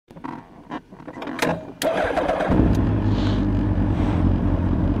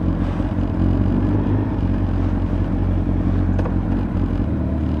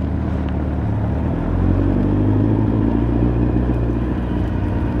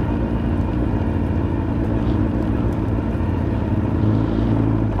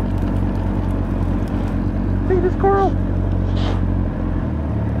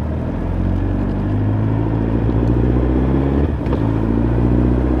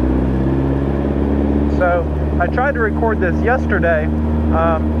I tried to record this yesterday.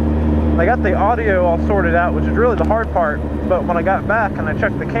 I got the audio all sorted out, which is really the hard part, but when I got back and I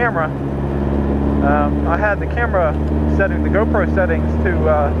checked the camera, I had the camera setting, the GoPro settings, to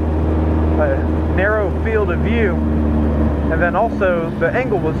a narrow field of view, and then also the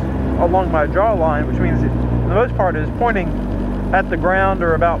angle was along my jaw line, which means it, for the most part, is pointing at the ground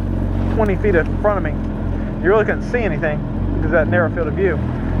or about 20 feet in front of me. You really couldn't see anything because of that narrow field of view.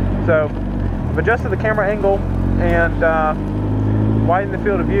 So I've adjusted the camera angle and widened the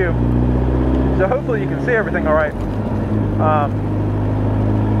field of view, so hopefully you can see everything all right.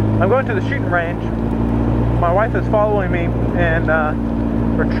 I'm going to the shooting range. My wife is following me in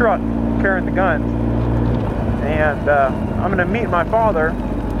her truck carrying the guns, and I'm going to meet my father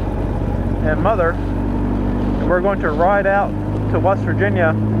and mother, and we're going to ride out to West Virginia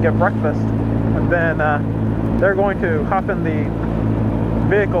and get breakfast, and then they're going to hop in the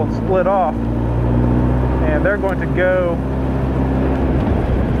vehicle and split off, and they're going to go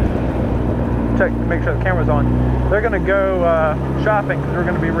check, make sure the camera's on. They're going to go shopping because we're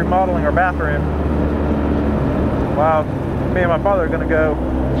going to be remodeling our bathroom, while me and my father are going to go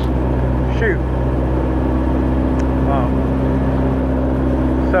shoot.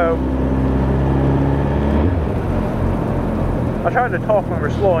 So I tried to talk when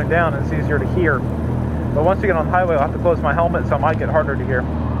we're slowing down, and it's easier to hear. But once we get on the highway, I'll have to close my helmet, so it might get harder to hear.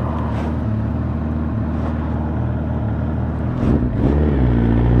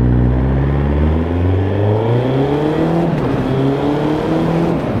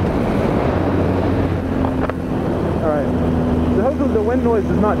 Alright, so hopefully the wind noise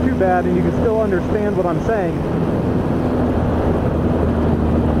is not too bad and you can still understand what I'm saying.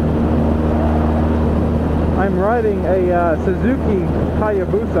 I'm riding a Suzuki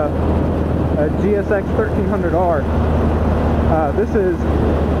Hayabusa, a GSX 1300R. This is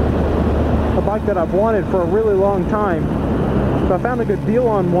a bike that I've wanted for a really long time. So I found a good deal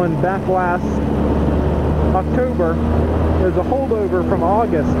on one back last October. It was a holdover from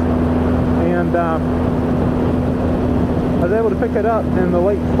August, and I was able to pick it up in the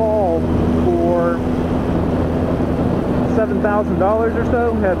late fall for $7,000 or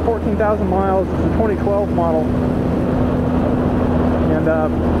so. It had 14,000 miles. It's a 2012 model. And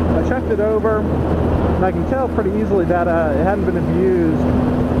I checked it over, and I can tell pretty easily that it hadn't been abused.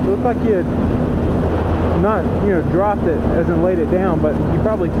 It looked like you had not, dropped it, as in laid it down, but you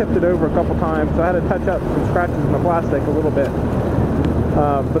probably tipped it over a couple times. So I had to touch up some scratches in the plastic a little bit.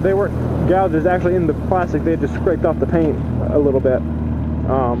 But they weren't gouges actually in the plastic. They had just scraped off the paint a little bit.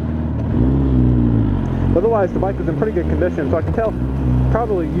 Otherwise, the bike was in pretty good condition, so I can tell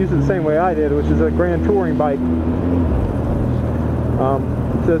probably used it the same way I did, which is a grand touring bike.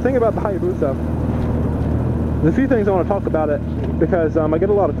 So the thing about the Hayabusa, there's a few things I want to talk about it, because I get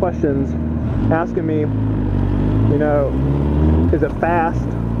a lot of questions asking me, is it fast?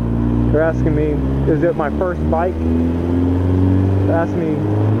 They're asking me, is it my first bike? They're asking me,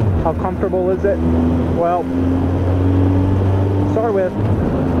 how comfortable is it? Well, to start with,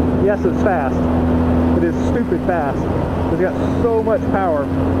 yes, it's fast. It is stupid fast. It's got so much power.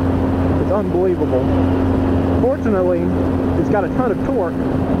 It's unbelievable. Fortunately, it's got a ton of torque,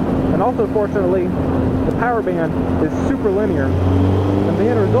 and also fortunately, the power band is super linear. And the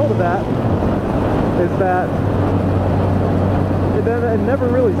end result of that is that it never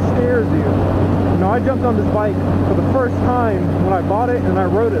really scares you. I jumped on this bike for the first time when I bought it, and I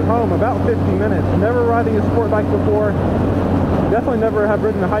rode it home about 50 minutes. Never riding a sport bike before. Definitely never have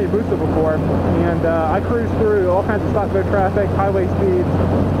ridden a Hayabusa before, and I cruised through all kinds of stop-go traffic, highway speeds,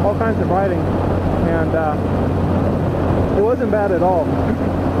 all kinds of riding, and it wasn't bad at all.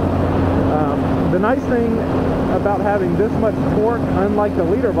 The nice thing about having this much torque, unlike the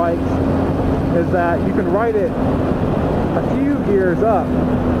leader bikes, is that you can ride it a few gears up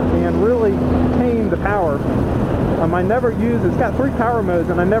and really tame the power. I never use, it's got 3 power modes,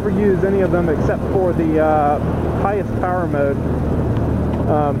 and I never use any of them except for the highest power mode,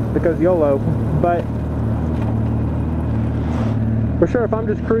 because YOLO. But for sure, if I'm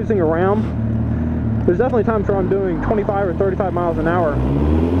just cruising around, there's definitely times where I'm doing 25 or 35 miles an hour,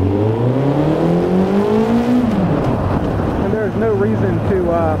 and there's no reason to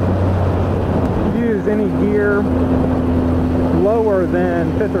use any gear lower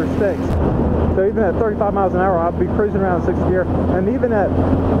than 5th or 6th. So even at 35 miles an hour, I'll be cruising around 6th gear. And even at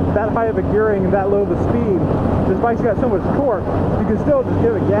that high of a gearing and that low of a speed, this bike's got so much torque, you can still just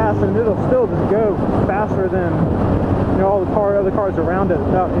give it gas and it'll still just go faster than all the other cars around it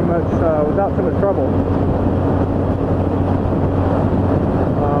without too much trouble.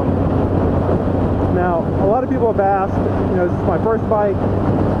 Now, a lot of people have asked, you know, this is my first bike.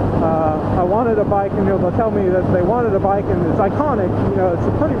 I wanted a bike, and, you know, they'll tell me that they wanted a bike, and it's iconic. You know, it's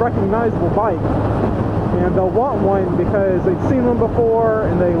a pretty recognizable bike, and they'll want one because they've seen them before,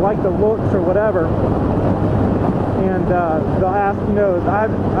 and they like the looks or whatever. And they'll ask, you know, I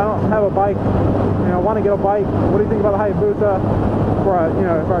don't have a bike, you know, I want to get a bike. What do you think about the Hayabusa? You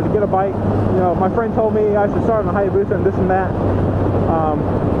know, if I were to get a bike, you know, my friend told me I should start on the Hayabusa and this and that.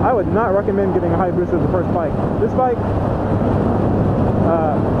 I would not recommend getting a Hayabusa as the first bike. This bike,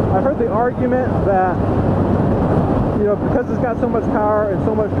 I've heard the argument that, you know, because it's got so much power and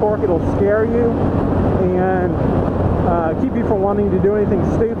so much torque, it'll scare you and keep you from wanting to do anything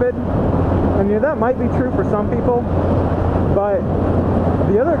stupid. And, you know, that might be true for some people, but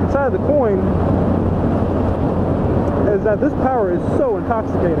the other side of the coin is that this power is so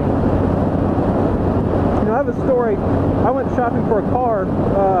intoxicating. You know, I have a story. I went shopping for a car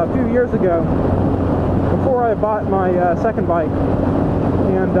a few years ago before I bought my second bike,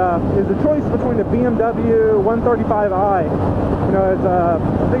 and it was a choice between a BMW 135i. You know, it's I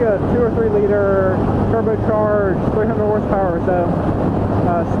think a 2 or 3 liter turbocharged, 300 horsepower or so,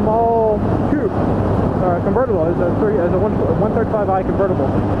 small coupe convertible. It's a 135i convertible,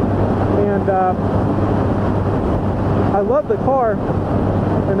 and I love the car,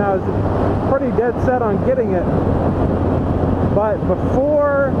 and I was pretty dead set on getting it. But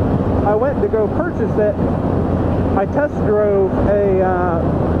before I went to go purchase it, I test drove a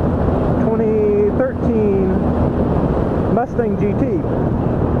 2013 Mustang GT.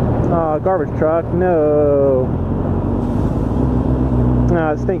 Garbage truck, no.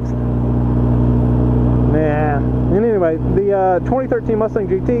 It stinks. Nah. And anyway, the 2013 Mustang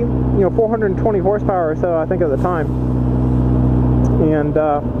GT, you know, 420 horsepower or so, I think, at the time. And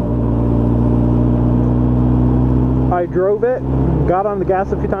I drove it, got on the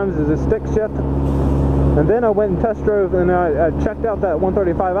gas a few times as a stick shift, and then I went and test drove, and I checked out that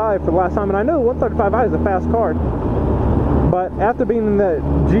 135i for the last time. And I know the 135i is a fast car, but after being in the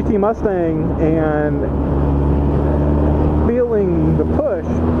GT Mustang and feeling the push,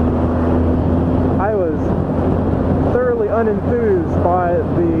 I was thoroughly unenthused by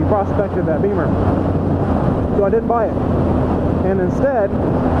the prospect of that Beamer, so I didn't buy it. And instead,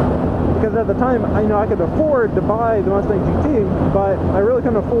 because at the time, you know, I could afford to buy the Mustang GT, but I really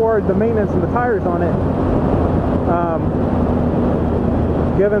couldn't afford the maintenance and the tires on it,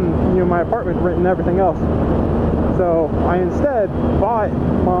 given, you know, my apartment rent and everything else. So I instead bought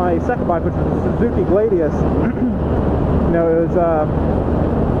my second bike, which was a Suzuki Gladius. You know, it was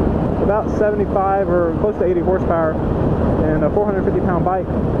about 75 or close to 80 horsepower and a 450-pound bike.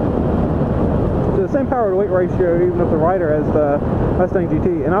 So the same power to weight ratio, even with the rider, as the Mustang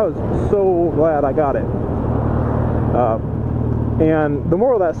GT, and I was so glad I got it. And the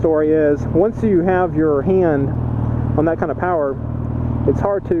moral of that story is, once you have your hand on that kind of power, it's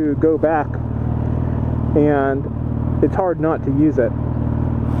hard to go back, and it's hard not to use it.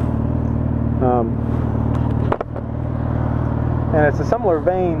 And it's a similar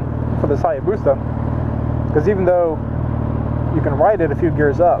vein for this Hayabusa, because even though you can ride it a few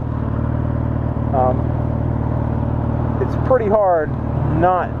gears up, it's pretty hard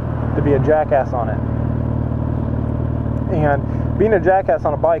not to be a jackass on it. And being a jackass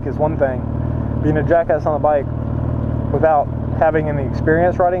on a bike is one thing. Being a jackass on a bike without having any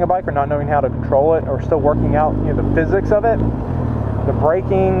experience riding a bike, or not knowing how to control it, or still working out, you know, the physics of it, the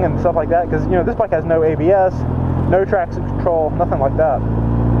braking and stuff like that, because, you know, this bike has no ABS, no traction control, nothing like that.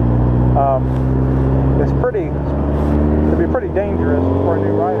 It'd be pretty dangerous for a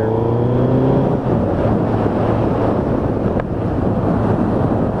new rider.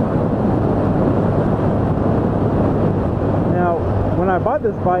 Now, when I bought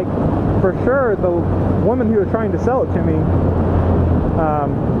this bike, for sure the woman who was trying to sell it to me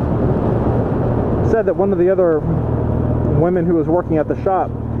said that one of the other women who was working at the shop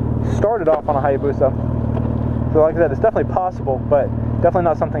started off on a Hayabusa. So like I said, it's definitely possible, but definitely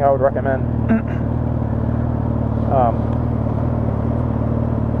not something I would recommend.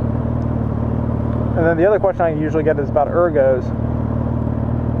 And then the other question I usually get is about ergos.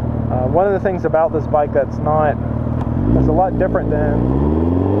 One of the things about this bike that's a lot different than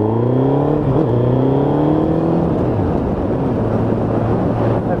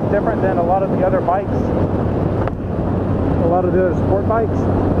a lot of the other bikes, a lot of the other sport bikes,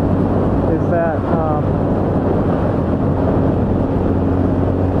 is that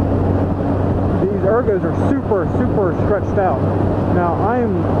these ergos are super stretched out. Now,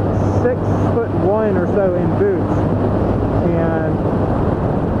 I'm 6'1" or so in boots, and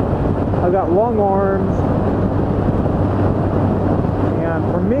I've got long arms,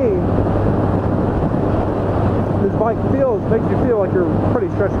 and for me, this bike makes you feel like you're pretty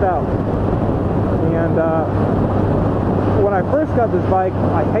stretched out. And when I first got this bike,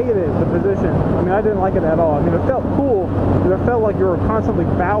 I hated the position. I mean, I didn't like it at all. I mean, it felt cool, but it felt like you were constantly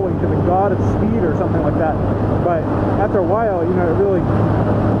bowing to the god of speed or something like that. But after a while, you know, it really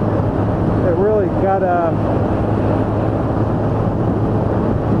got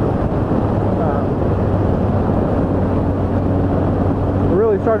it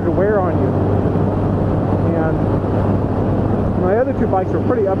really started to wear on you. And my other two bikes were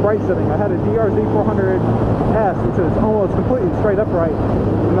pretty upright sitting. I had a DRZ 400S, which is almost completely straight upright,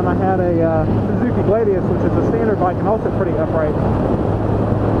 and then I had a Suzuki Gladius, which is a standard bike and also pretty upright.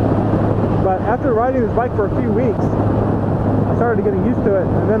 But after riding this bike for a few weeks, I started getting used to it,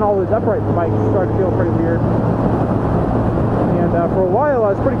 and then all these upright bikes started to feel pretty weird. And for a while, I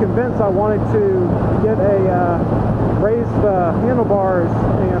was pretty convinced I wanted to get a raise the handlebars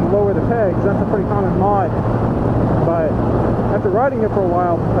and lower the pegs. That's a pretty common mod. But after riding it for a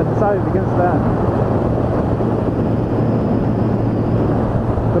while, I decided against that.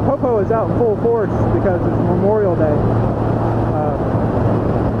 The Popo is out in full force because it's Memorial Day.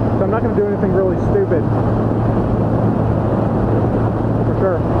 So I'm not going to do anything really stupid. For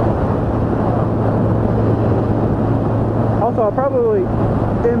sure. Also, I'll probably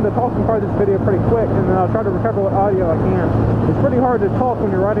end the talking part of this video pretty quick, and then I'll try to recover what audio I can. It's pretty hard to talk when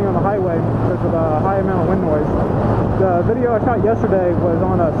you're riding on the highway because of a high amount of wind noise. The video I shot yesterday was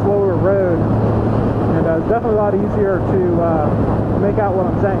on a slower road, and it's definitely a lot easier to make out what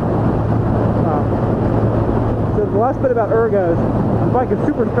I'm saying. So the last bit about ergos, the bike is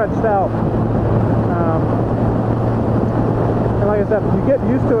super stretched out. And like I said, you get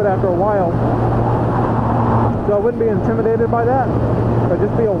used to it after a while. So I wouldn't be intimidated by that, but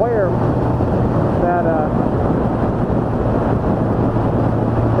just be aware that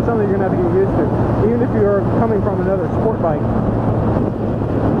it's something you're going to have to get used to, even if you're coming from another sport bike.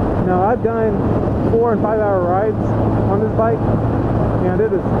 Now, I've done 4 and 5 hour rides on this bike, and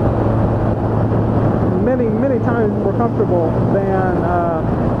it is many times more comfortable than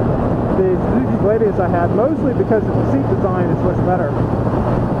the Suzuki Gladius I had, mostly because the seat design is much better.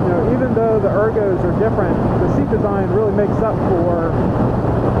 You know, even though the ergos are different, the seat design really makes up for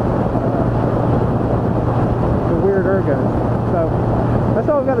the weird ergos. So that's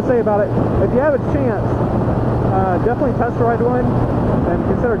all I've got to say about it. If you have a chance, definitely test ride one and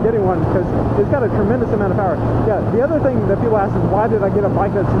consider getting one, because it's got a tremendous amount of power. Yeah, the other thing that people ask is, why did I get a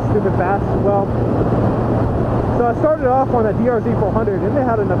bike that's so stupid fast? Well, so I started off on a DRZ 400 and they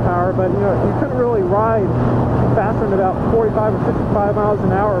had enough power, but you know, you couldn't really ride faster than about 45 or 55 miles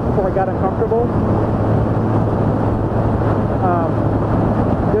an hour before I got uncomfortable.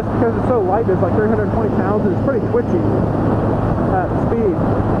 Just because it's so light, it's like 320 pounds, and it's pretty twitchy at speed.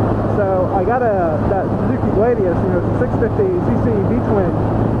 So I got that Suzuki Gladius, you know, it's a 650cc V-twin,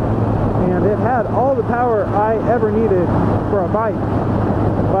 and it had all the power I ever needed for a bike.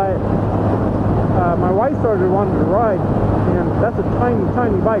 But my wife started wanting to ride, and that's a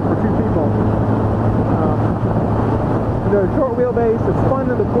tiny bike for 2 people. You know, short wheelbase, it's fun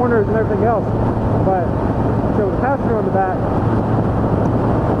in the corners and everything else, but so the passenger on the back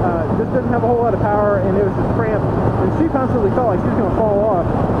just didn't have a whole lot of power, and it was just cramped, and she constantly felt like she was going to fall off.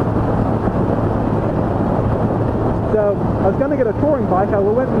 So I was going to get a touring bike. I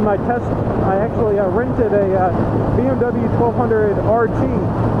went in my test. I actually rented a BMW 1200 RT.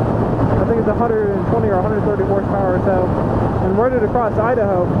 I think it's 120 or 130 horsepower or so, and rode it across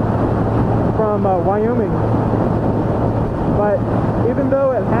Idaho from Wyoming. But even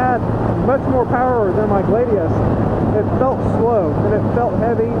though it had much more power than my Gladius, it felt slow, and it felt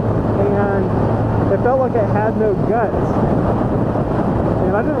heavy, and it felt like it had no guts.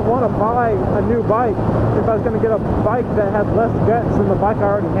 And I didn't want to buy a new bike if I was going to get a bike that had less guts than the bike I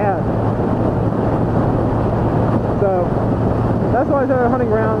already had. So that's why I started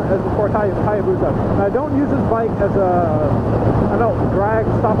hunting around as a Ford Hayabusa. And I don't use this bike as I don't drag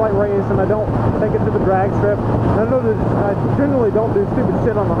stoplight race, and I don't take it to the drag strip. I generally don't do stupid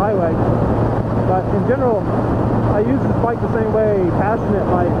shit on the highway. But in general, I use this bike the same way Passionate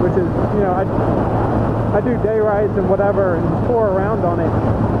might, which is, you know, I do day rides and whatever and tour around on it.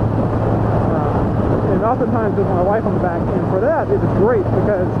 And oftentimes with my wife on the back, and for that it is great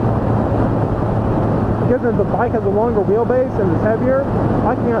because the bike has a longer wheelbase and it's heavier,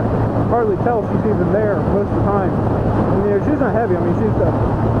 I can't hardly tell she's even there most of the time. And, you know, she's not heavy. I mean, she's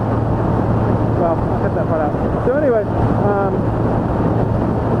well, I'll cut that part out. So anyway,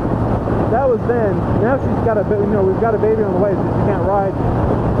 that was then. Now she's got we've got a baby on the way, so she can't ride.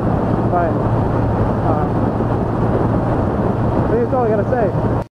 But I think that's all I gotta say.